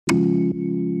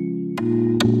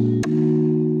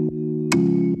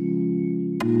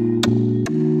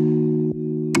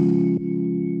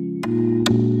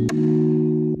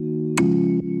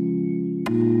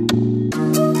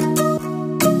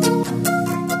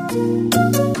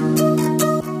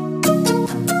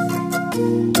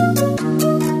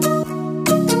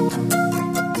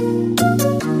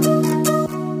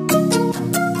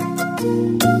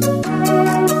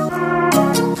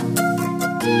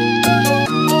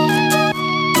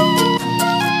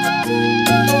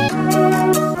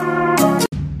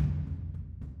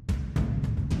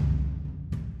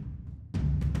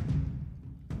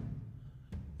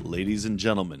Ladies and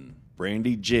gentlemen,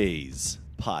 Brandy J's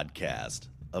podcast,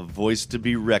 A Voice to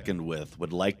Be Reckoned With,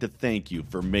 would like to thank you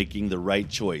for making the right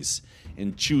choice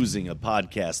in choosing a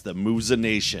podcast that moves a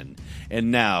nation.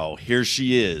 And now, here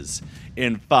she is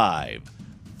in 5,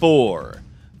 4,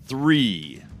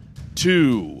 3,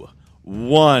 2,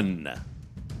 1.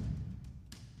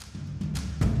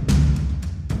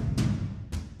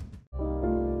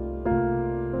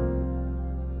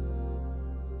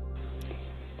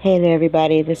 Hey there,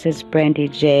 everybody. This is Brandy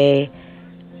J,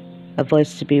 A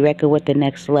Voice to Be Reckoned With, the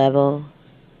Next Level.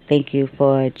 Thank you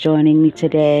for joining me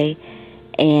today.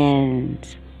 And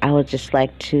I would just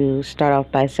like to start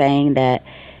off by saying that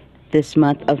this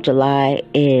month of July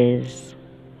is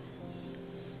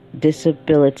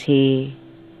Disability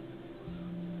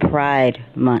Pride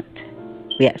Month.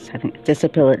 Yes, I think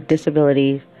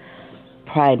Disability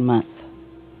Pride Month.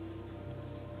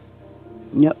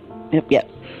 Yep.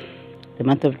 The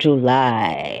month of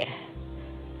July.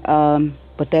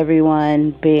 With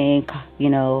everyone being,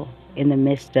 in the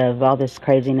midst of all this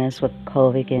craziness with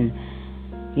COVID and,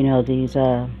 these,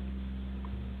 the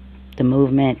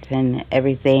movement and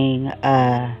everything,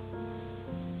 I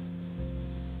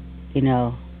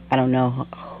don't know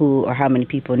who or how many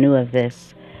people knew of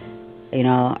this.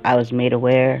 I was made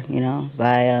aware,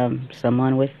 by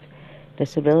someone with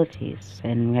disabilities,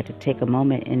 and we had to take a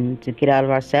moment and to get out of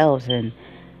ourselves and,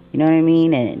 you know what I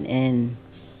mean? And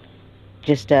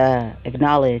just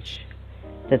acknowledge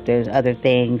that there's other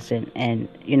things and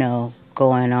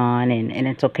going on. And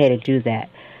it's okay to do that.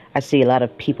 I see a lot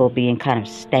of people being kind of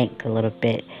stank a little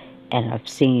bit. And I've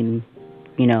seen,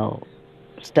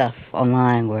 stuff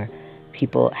online where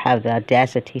people have the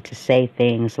audacity to say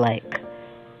things like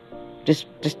just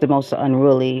the most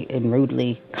unruly and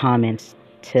rudely comments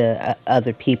to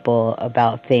other people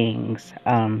about things,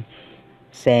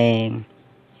 saying,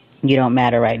 you don't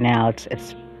matter right now.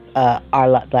 It's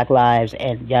our Black lives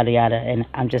and yada yada. And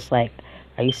I'm just like,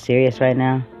 are you serious right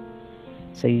now?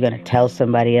 So you're gonna tell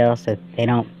somebody else that they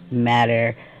don't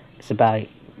matter? It's about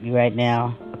you right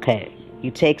now. Okay,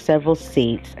 you take several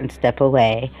seats and step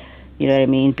away. You know what I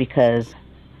mean? Because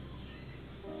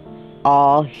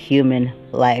all human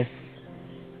life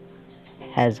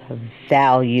has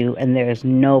value, and there is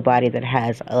nobody that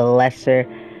has a lesser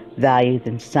value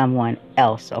than someone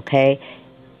else. Okay.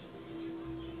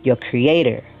 Your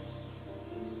creator,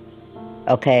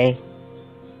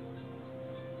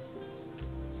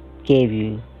 gave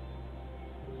you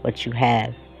what you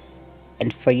have.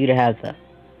 And for you to have the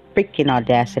freaking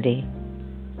audacity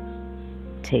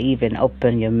to even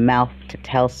open your mouth to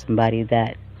tell somebody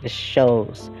that, just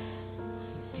shows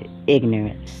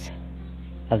ignorance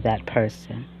of that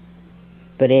person.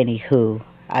 But anywho,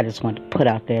 I just want to put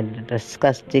out there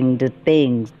the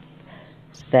things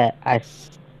that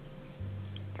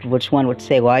which one would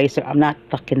say, well, I'm not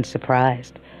fucking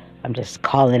surprised. I'm just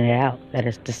calling it out that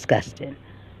it's disgusting.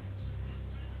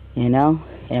 And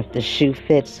if the shoe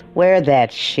fits, wear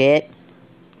that shit.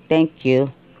 Thank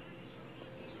you.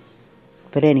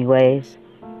 But anyways,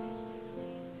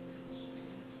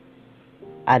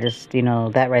 I just,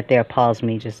 that right there appalls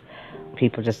me. Just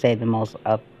people just say the most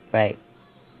upright,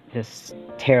 just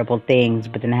terrible things,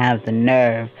 but then have the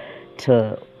nerve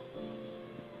to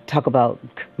talk about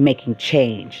making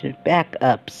change. Back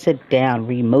up, sit down,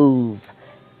 remove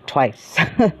twice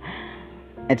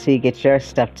until you get your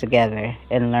stuff together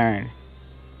and learn,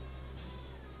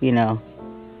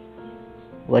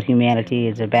 what humanity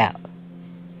is about.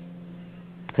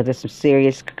 Because there's some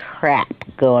serious crap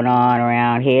going on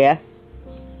around here.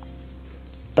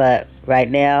 But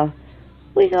right now,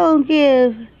 we're going to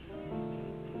give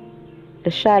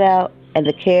the shout out and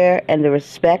the care and the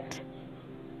respect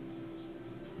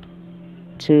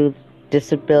to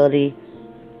Disability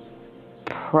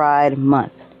Pride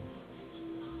Month.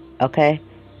 Okay?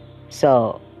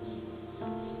 So,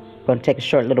 we're going to take a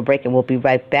short little break and we'll be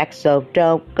right back. So,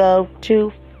 don't go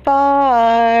too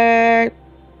far.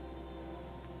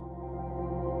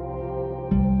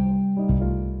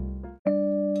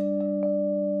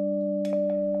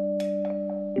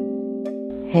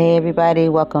 Hey everybody,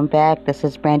 welcome back. This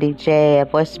is Brandy J, a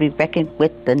voice to be reckoned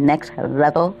with, the next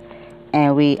level.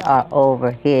 And we are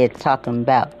over here talking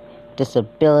about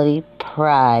Disability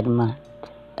Pride Month.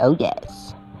 Oh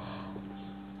yes.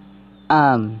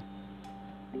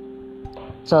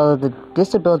 So the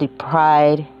Disability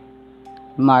Pride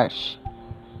March,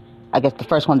 I guess the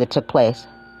first one that took place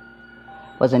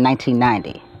was in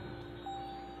 1990.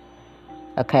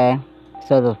 Okay?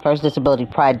 So the first Disability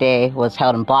Pride Day was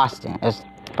held in Boston. It was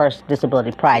the first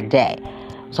Disability Pride Day.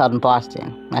 It was held in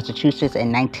Boston, Massachusetts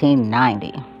in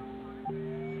 1990.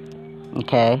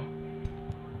 Okay?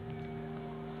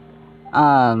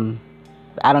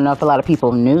 I don't know if a lot of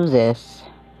people knew this,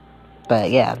 but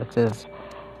yeah, this is...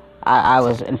 I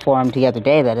was informed the other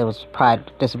day that it was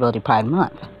Disability Pride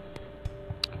Month.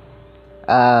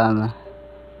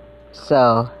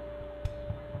 So...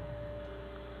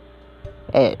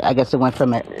 I guess it went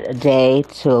from a day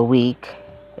to a week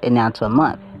and now to a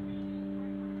month.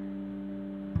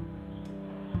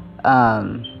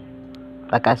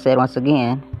 Like I said, once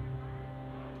again,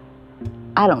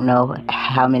 I don't know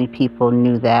how many people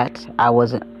knew that. I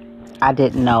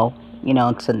didn't know,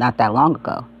 until not that long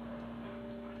ago.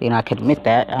 I can admit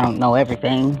that. I don't know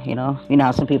everything, You know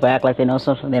how some people act like they know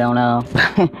something they don't know.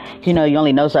 You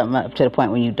only know something up to the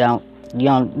point when you don't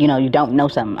know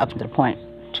something up to the point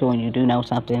to when you do know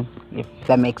something, if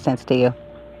that makes sense to you.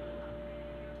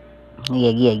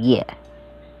 Yeah.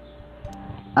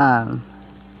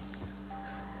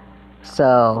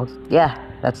 So, yeah,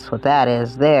 that's what that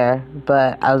is there.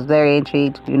 But I was very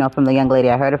intrigued, from the young lady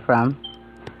I heard it from.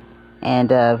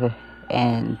 And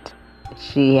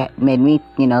she made me,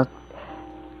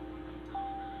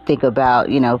 think about,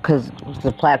 because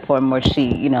the platform where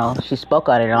she spoke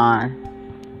about it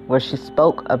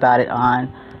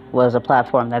on, was a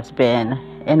platform that's been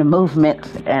in a movement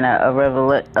and a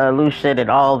revolution and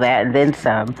all that, and then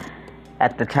some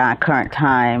at the current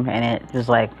time. And it was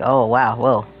like, oh, wow,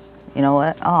 whoa, you know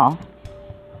what? Oh,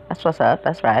 that's what's up.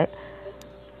 That's right.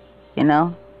 And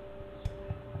I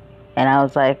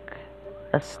was like,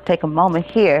 let's take a moment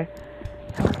here.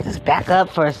 Just back up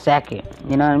for a second.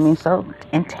 You know what I mean? So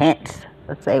intense.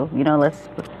 Let's say, let's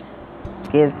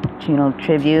give,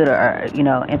 tribute or,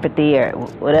 empathy or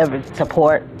whatever,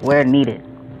 support where needed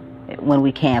when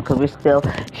we can, because we're still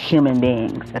human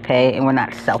beings, okay? And we're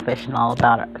not selfish and all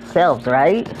about ourselves,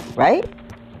 right? Right?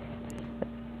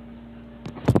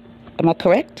 Am I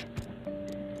correct?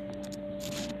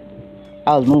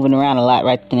 I was moving around a lot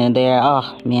right then and there.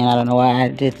 Oh, man, I don't know why I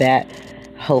did that.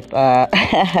 Hope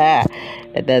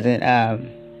it doesn't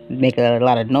make a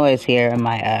lot of noise here in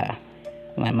my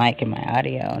mic and my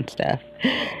audio and stuff.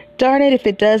 Darn it, if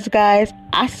it does, guys,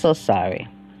 I'm so sorry.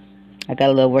 I got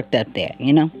a little worked up there,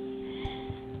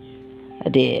 I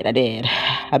did.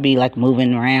 I be like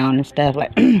moving around and stuff.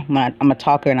 Like when I'm a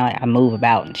talker and I move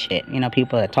about and shit.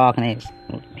 People that talk and they just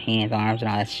hands, arms, and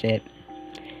all that shit.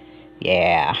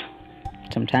 Yeah,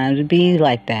 sometimes it be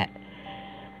like that.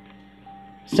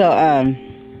 So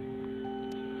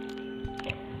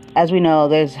as we know,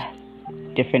 there's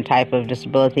different type of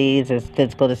disabilities. There's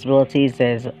physical disabilities.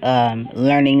 There's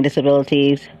learning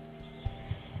disabilities.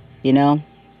 And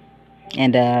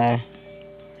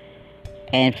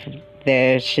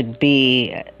there's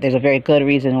a very good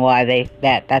reason why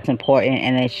that's important,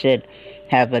 and they should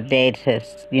have a day to,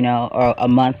 or a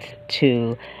month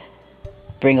to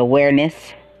bring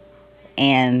awareness,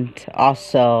 and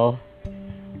also,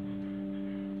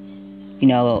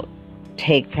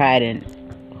 take pride in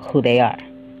who they are.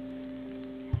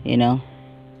 And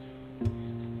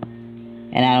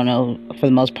I don't know, for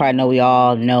the most part, I know we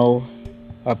all know,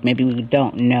 or maybe we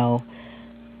don't know,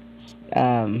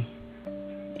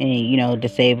 any,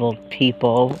 disabled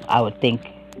people. I would think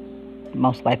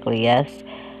most likely yes,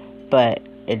 but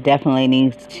it definitely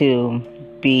needs to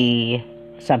be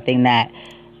something that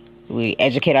we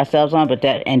educate ourselves on, but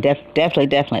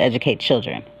definitely educate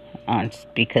children on,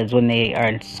 because when they are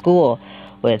in school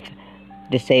with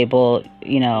disabled,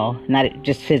 not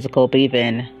just physical, but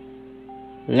even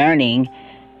learning,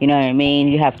 you know what I mean?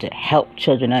 You have to help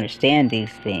children understand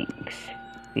these things,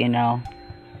 You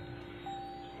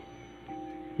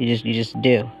just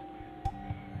do.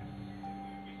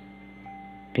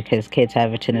 Because kids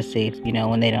have a tendency,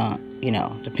 when they don't,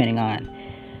 depending on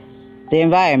the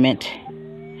environment,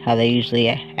 how they usually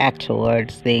act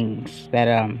towards things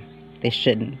that they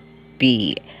shouldn't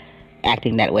be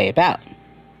acting that way about.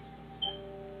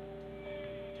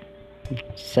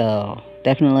 So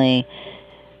definitely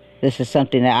this is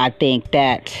something that I think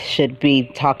that should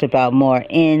be talked about more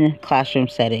in classroom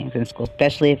settings in school,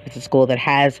 especially if it's a school that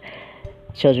has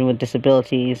children with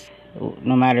disabilities,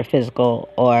 no matter physical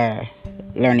or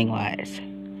learning wise.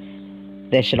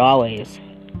 There should always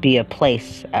be a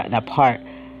place and a part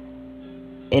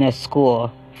in a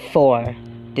school for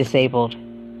disabled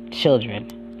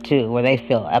children too, where they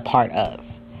feel a part of,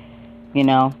 you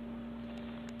know.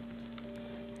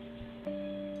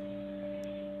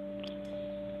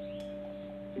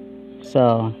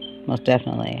 So most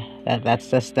definitely, that's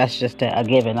just a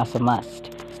given. That's a must,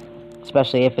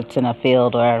 especially if it's in a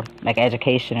field or like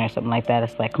education or something like that.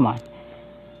 It's like, come on,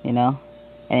 you know,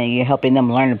 and you're helping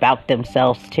them learn about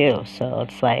themselves too. So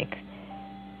it's like,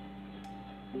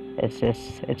 it's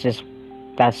just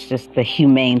that's just the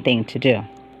humane thing to do.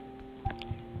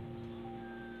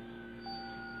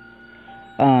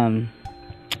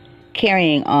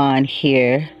 Carrying on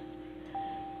here.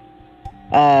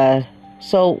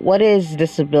 So what is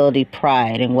disability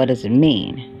pride and what does it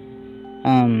mean?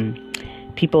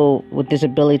 People with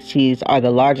disabilities are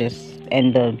the largest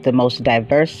and the most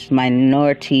diverse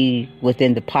minority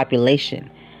within the population,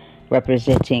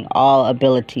 representing all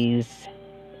abilities,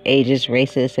 ages,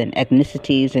 races, and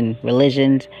ethnicities, and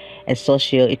religions, and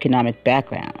socioeconomic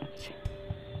backgrounds.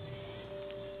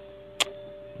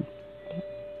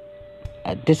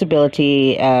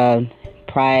 Disability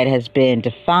pride has been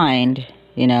defined,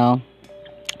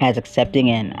 as accepting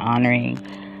and honoring,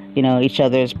 each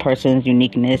other's person's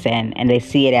uniqueness, and they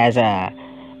see it as a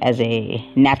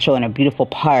natural and a beautiful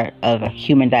part of a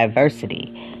human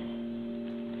diversity.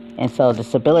 And so,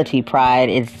 disability pride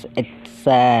it's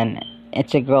an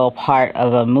integral part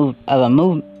of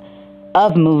movement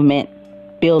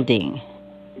building,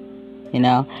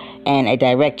 and a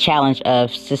direct challenge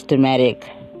of systematic.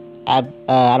 I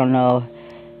don't know.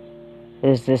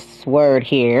 There's this word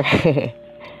here,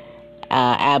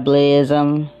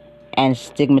 ableism, and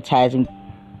stigmatizing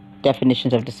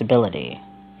definitions of disability.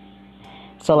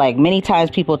 So, like, many times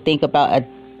people think about a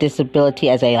disability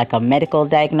as a medical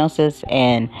diagnosis,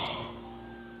 and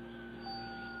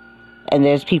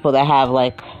there's people that have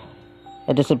like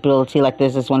a disability. Like,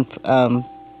 there's this one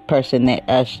person that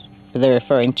they're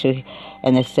referring to,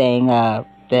 and they're saying that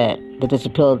the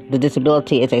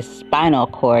disability is a spinal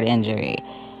cord injury.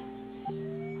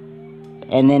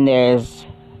 And then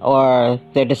or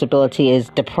their disability is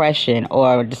depression,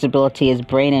 or disability is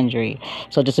brain injury.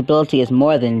 So disability is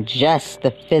more than just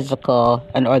the physical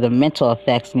or the mental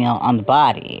effects, on the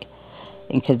body.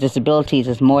 Because disabilities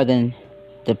is more than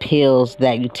the pills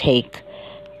that you take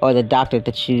or the doctor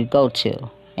that you go to.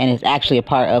 And it's actually a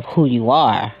part of who you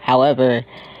are. However,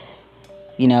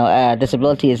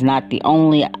 disability is not the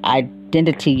only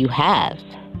identity you have.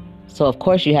 So, of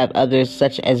course, you have others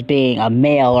such as being a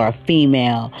male or a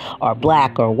female, or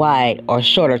black or white, or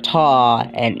short or tall,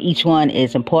 and each one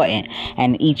is important,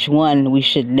 and each one, we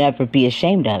should never be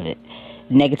ashamed of it.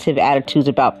 Negative attitudes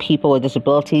about people with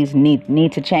disabilities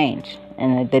need to change,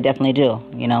 and they definitely do.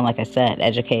 Like I said,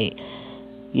 educate,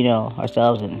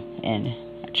 ourselves and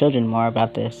our children more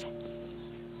about this.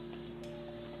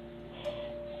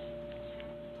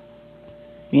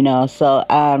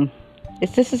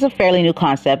 This is a fairly new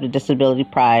concept of disability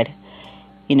pride,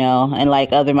 and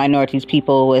like other minorities,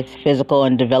 people with physical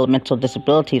and developmental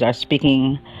disabilities are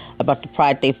speaking about the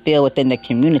pride they feel within the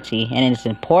community. And it's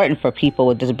important for people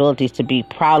with disabilities to be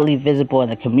proudly visible in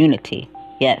the community.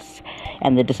 Yes.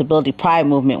 And the disability pride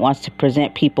movement wants to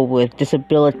present people with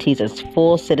disabilities as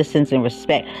full citizens in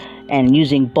respect, and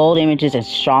using bold images and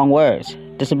strong words.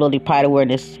 Disability pride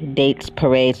awareness dates,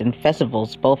 parades, and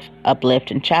festivals both uplift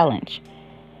and challenge.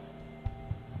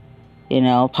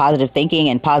 Positive thinking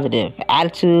and positive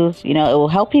attitudes, it will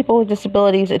help people with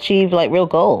disabilities achieve real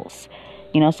goals,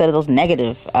 instead of those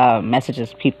negative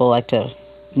messages people like to,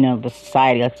 the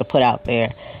society likes to put out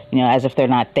there, as if they're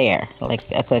not there. Like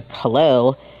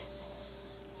hello.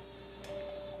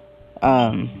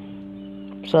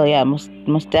 So yeah,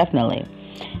 most definitely.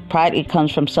 Pride, it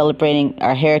comes from celebrating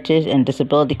our heritage and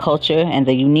disability culture and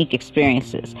the unique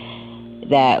experiences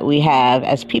that we have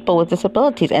as people with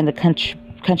disabilities, and the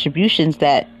contributions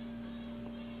that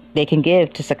they can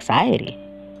give to society.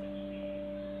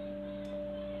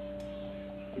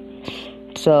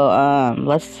 So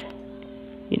let's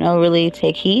really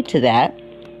take heed to that,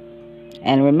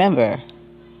 and remember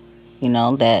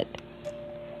that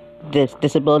this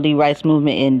disability rights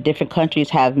movement in different countries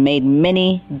have made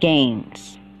many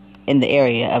gains in the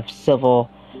area of civil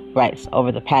rights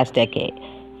over the past decade.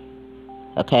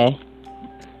 Okay,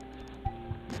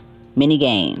 many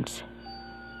gains.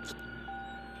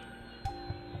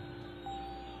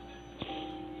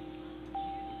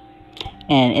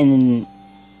 And in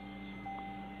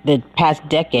the past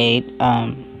decade,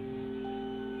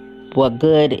 what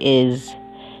good is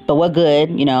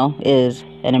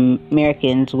an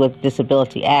Americans with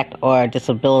Disability Act or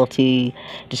Disability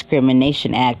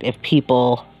Discrimination Act if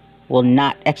people will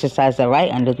not exercise their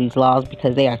right under these laws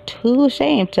because they are too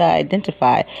ashamed to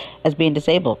identify as being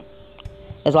disabled.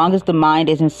 As long as the mind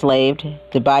is enslaved,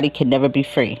 the body can never be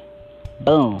free.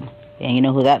 Boom. And you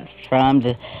know who that's from?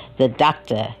 The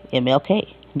Dr.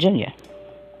 MLK Jr.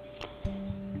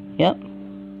 Yep.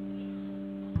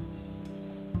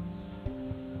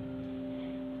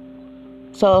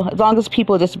 So as long as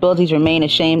people with disabilities remain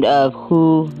ashamed of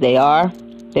who they are,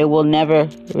 they will never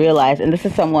realize, and this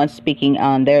is someone speaking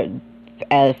on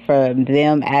for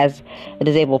them as a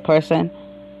disabled person,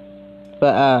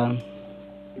 but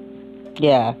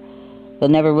yeah, they'll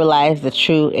never realize the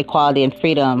true equality and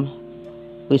freedom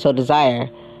we so desire.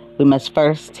 We must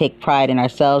first take pride in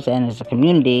ourselves, and as a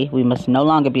community, we must no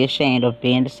longer be ashamed of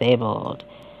being disabled.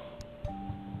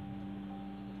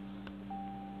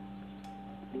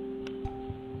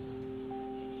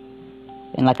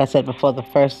 And like I said before, the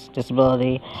first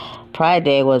Disability Pride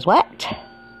Day was what?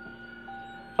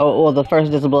 Or the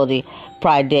first Disability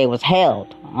Pride Day was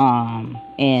held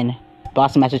in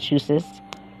Boston, Massachusetts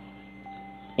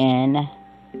in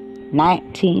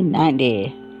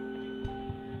 1990.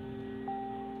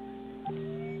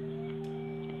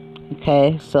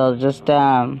 Okay, so just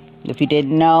if you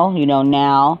didn't know, you know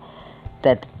now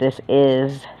that this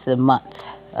is the month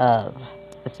of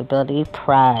Disability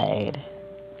Pride.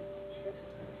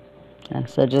 And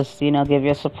so just, give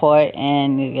your support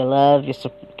and your love, your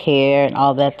care, and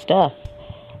all that stuff.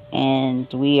 And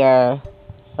we are,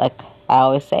 like I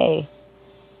always say,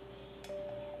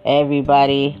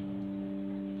 everybody,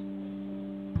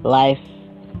 life,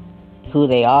 who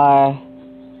they are,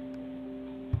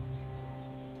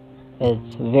 is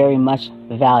very much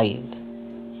valued.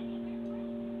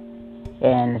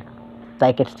 And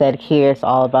like it said here, it's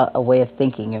all about a way of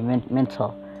thinking and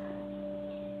mental.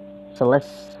 So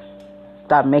let's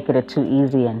stop making it too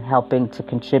easy and helping to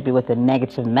contribute with the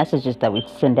negative messages that we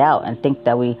send out and think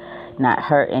that we not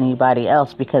hurt anybody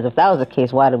else. Because if that was the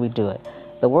case, why do we do it?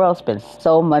 The world spends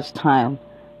so much time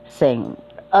saying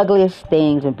ugliest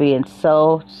things and being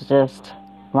so just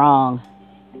wrong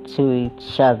to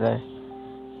each other,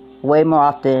 way more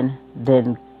often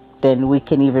than we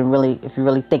can even really, if you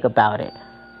really think about it.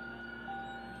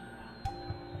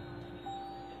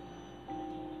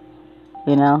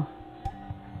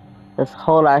 Let's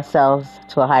hold ourselves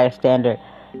to a higher standard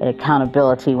and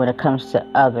accountability when it comes to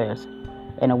others,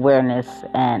 and awareness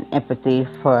and empathy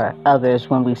for others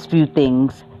when we spew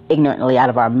things ignorantly out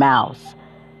of our mouths,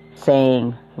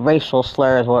 saying racial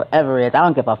slurs, whatever it is. I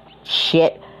don't give a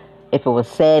shit if it was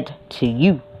said to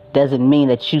you. Doesn't mean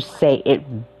that you say it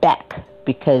back,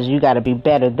 because you got to be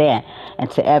better than,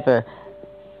 and to ever,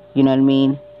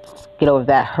 get over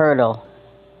that hurdle.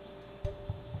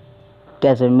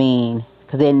 Doesn't mean,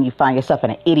 because then you find yourself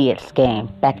in an idiot's game,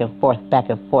 back and forth, back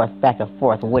and forth, back and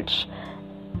forth, which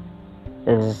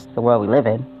is the world we live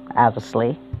in,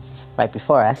 obviously, right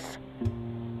before us.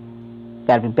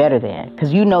 Got to be better than,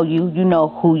 because you know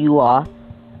who you are,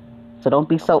 so don't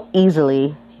be so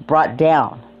easily brought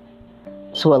down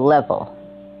to a level.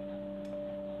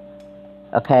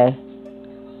 Okay?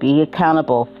 Be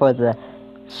accountable for the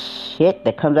shit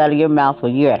that comes out of your mouth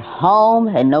when you're at home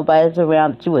and nobody's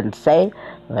around that you wouldn't say,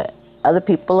 but other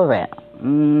people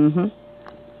around.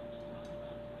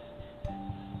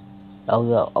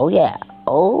 Oh yeah.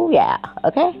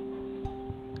 Okay?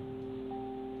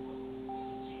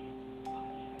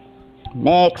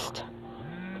 Next.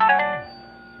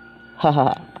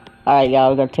 Haha. Alright, y'all,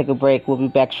 we're going to take a break. We'll be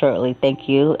back shortly. Thank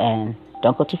you, and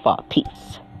don't go too far. Peace.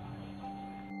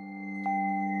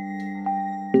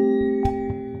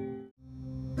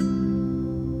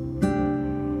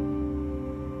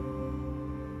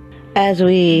 As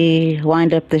we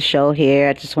wind up the show here,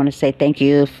 I just want to say thank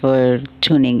you for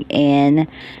tuning in,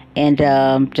 and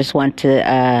just want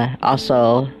to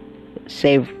also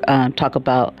talk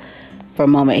about for a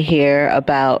moment here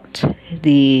about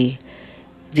the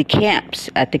camps.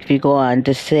 I think if you go on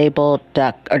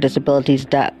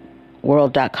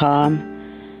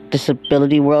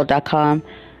disabilityworld.com,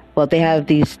 well, they have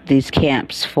these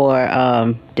camps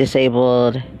for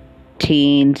disabled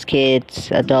teens,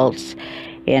 kids, adults,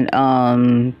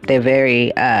 and they're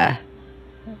very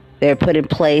they're put in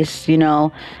place,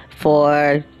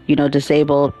 for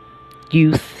disabled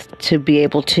youth to be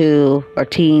able to, or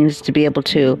teens to be able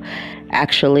to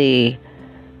actually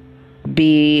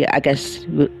be, I guess,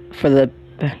 for the,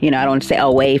 I don't want to say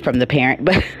away from the parent,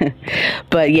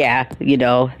 but yeah,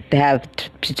 to have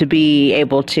to be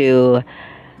able to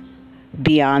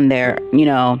be on their,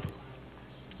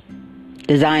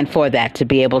 designed for that, to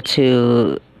be able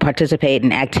to participate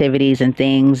in activities and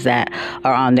things that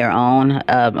are on their own,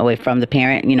 away from the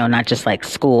parent, not just like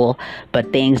school,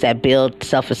 but things that build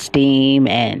self-esteem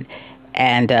and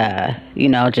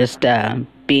just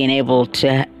being able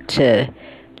to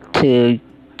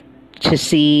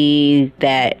see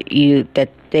that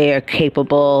they are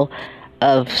capable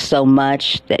of so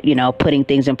much, that, putting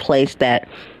things in place that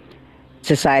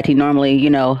society normally,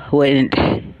 wouldn't,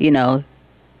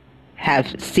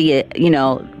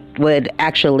 would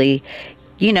actually,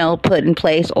 put in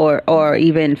place or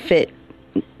even fit,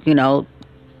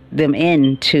 them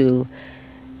into,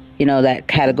 that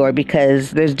category,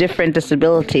 because there's different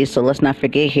disabilities. So let's not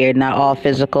forget here, not all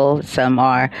physical. Some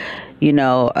are,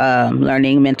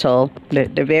 learning, mental,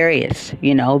 they're various,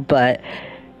 but,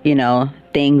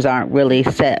 things aren't really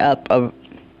set up, around,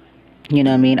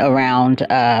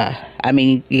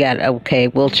 you got,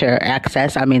 wheelchair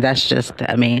access. That's just,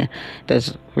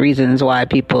 there's reasons why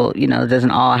people, it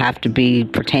doesn't all have to be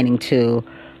pertaining to,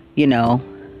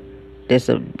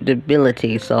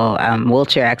 disability. So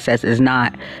wheelchair access is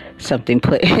not something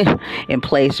put in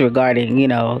place regarding,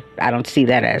 I don't see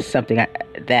that as something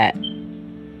that,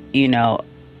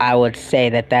 I would say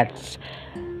that's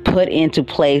put into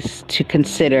place to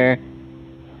consider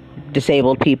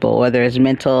disabled people, whether it's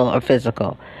mental or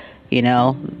physical,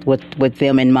 with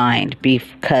them in mind,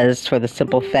 because for the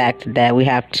simple fact that we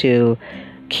have to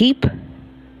keep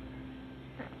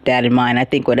that in mind. I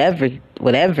think with everything,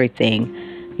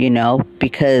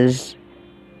 because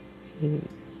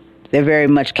they're very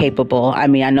much capable. I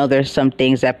know there's some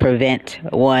things that prevent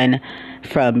one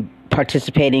from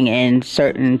participating in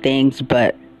certain things,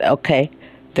 but okay,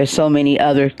 there's so many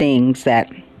other things that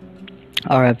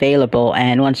are available,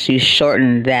 and once you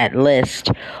shorten that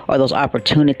list or those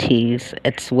opportunities,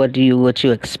 it's what you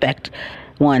expect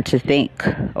one to think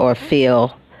or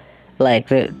feel like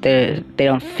they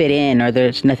don't fit in, or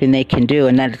there's nothing they can do,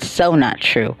 and that is so not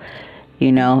true,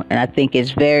 and I think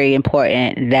it's very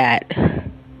important that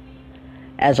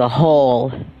as a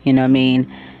whole,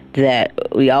 that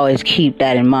we always keep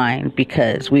that in mind,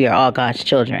 because we are all God's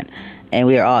children and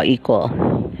we are all equal,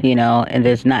 and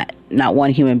there's not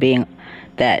one human being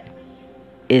that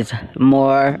is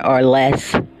more or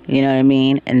less,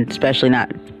 and especially not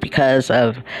because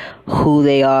of who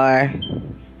they are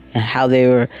and how they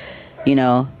were,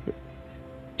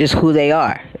 just who they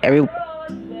are.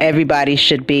 Everybody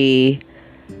should be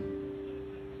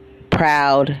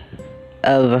proud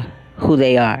of who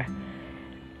they are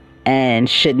and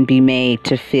shouldn't be made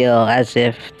to feel as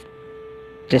if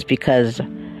just because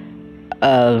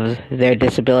of their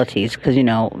disabilities, because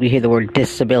we hear the word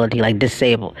disability, like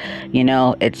disabled,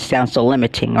 it sounds so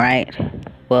limiting, right?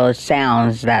 Well, it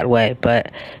sounds that way,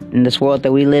 but in this world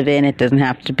that we live in, it doesn't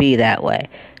have to be that way.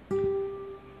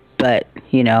 But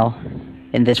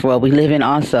in this world we live in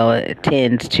also, it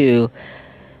tends to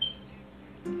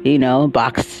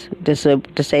box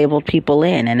disabled people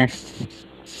in, and it's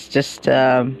just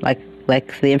like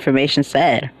the information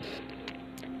said,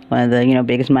 one of the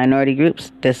biggest minority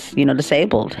groups,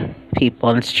 disabled people,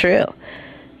 and it's true.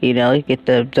 You get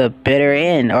the bitter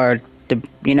end, or the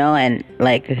and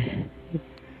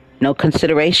no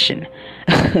consideration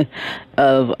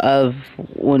of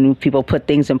when people put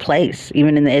things in place,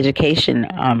 even in the education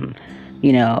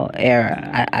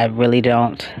era. I really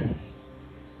don't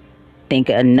think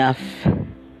enough.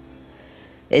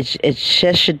 It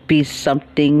just should be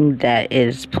something that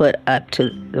is put up to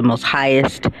the most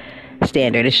highest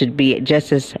standard. It should be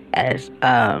just as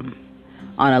on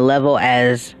a level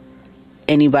as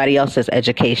anybody else's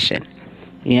education.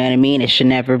 You know what I mean? It should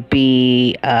never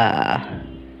be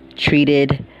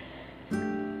treated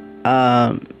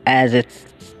as it's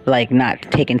not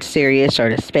taken serious or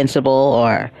dispensable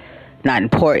or not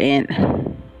important.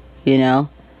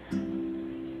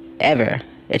 Ever.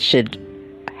 It should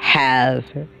have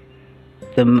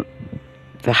the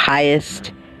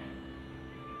highest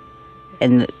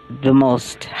and the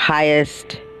most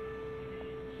highest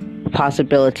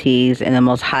possibilities and the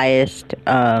most highest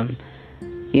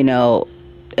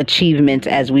achievements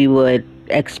as we would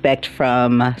expect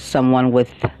from someone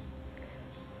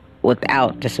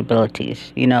without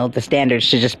disabilities. The standards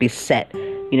should just be set,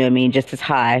 just as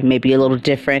high, maybe a little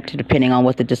different depending on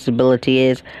what the disability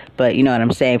is, but you know what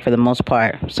I'm saying, for the most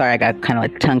part. Sorry, I got kind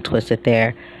of tongue twisted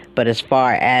there, but as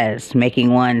far as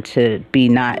making one to be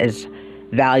not as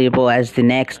valuable as the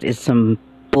next is some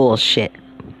bullshit,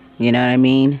 you know what I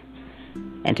mean?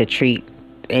 And to treat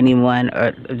anyone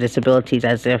or disabilities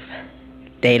as if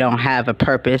they don't have a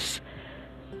purpose.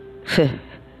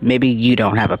 Maybe you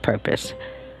don't have a purpose,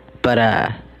 but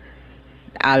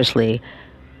obviously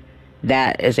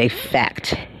that is a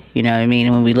fact. You know what I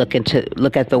mean? When we look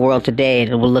at the world today,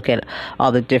 and we'll look at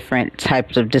all the different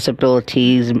types of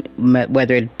disabilities,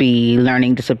 whether it be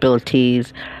learning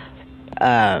disabilities,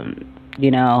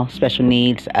 special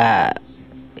needs,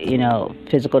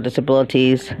 physical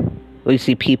disabilities. We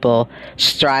see people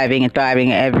striving and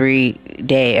thriving every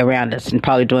day around us and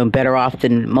probably doing better off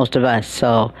than most of us.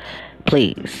 So,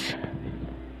 please.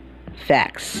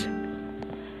 Facts.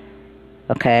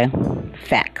 Okay?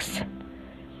 Facts.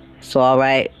 So, all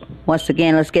right. Once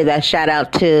again, let's give that shout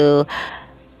out to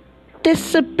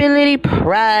Disability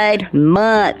Pride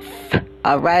Month.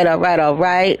 All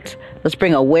right. Let's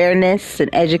bring awareness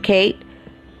and educate.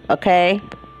 Okay?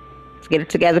 Let's get it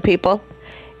together, people.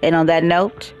 And on that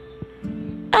note,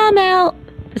 I'm out.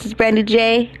 This is Brandy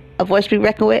J, a voice to be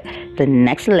reckoned with. The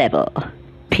next level.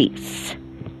 Peace.